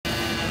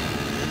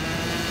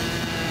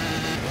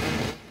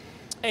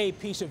A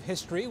piece of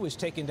history was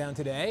taken down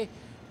today.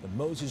 The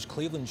Moses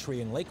Cleveland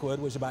tree in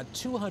Lakewood was about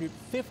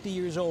 250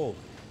 years old.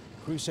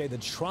 Crews say the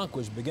trunk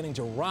was beginning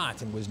to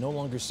rot and was no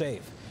longer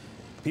safe.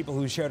 People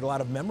who shared a lot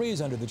of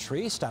memories under the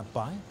tree stopped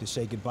by to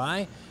say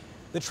goodbye.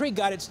 The tree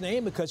got its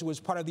name because it was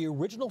part of the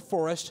original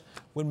forest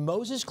when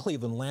Moses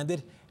Cleveland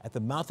landed at the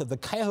mouth of the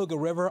Cuyahoga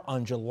River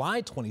on July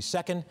 22,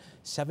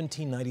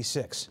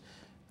 1796.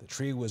 The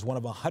tree was one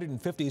of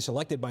 150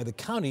 selected by the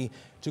county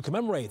to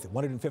commemorate the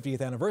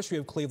 150th anniversary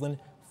of Cleveland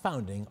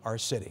founding our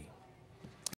city.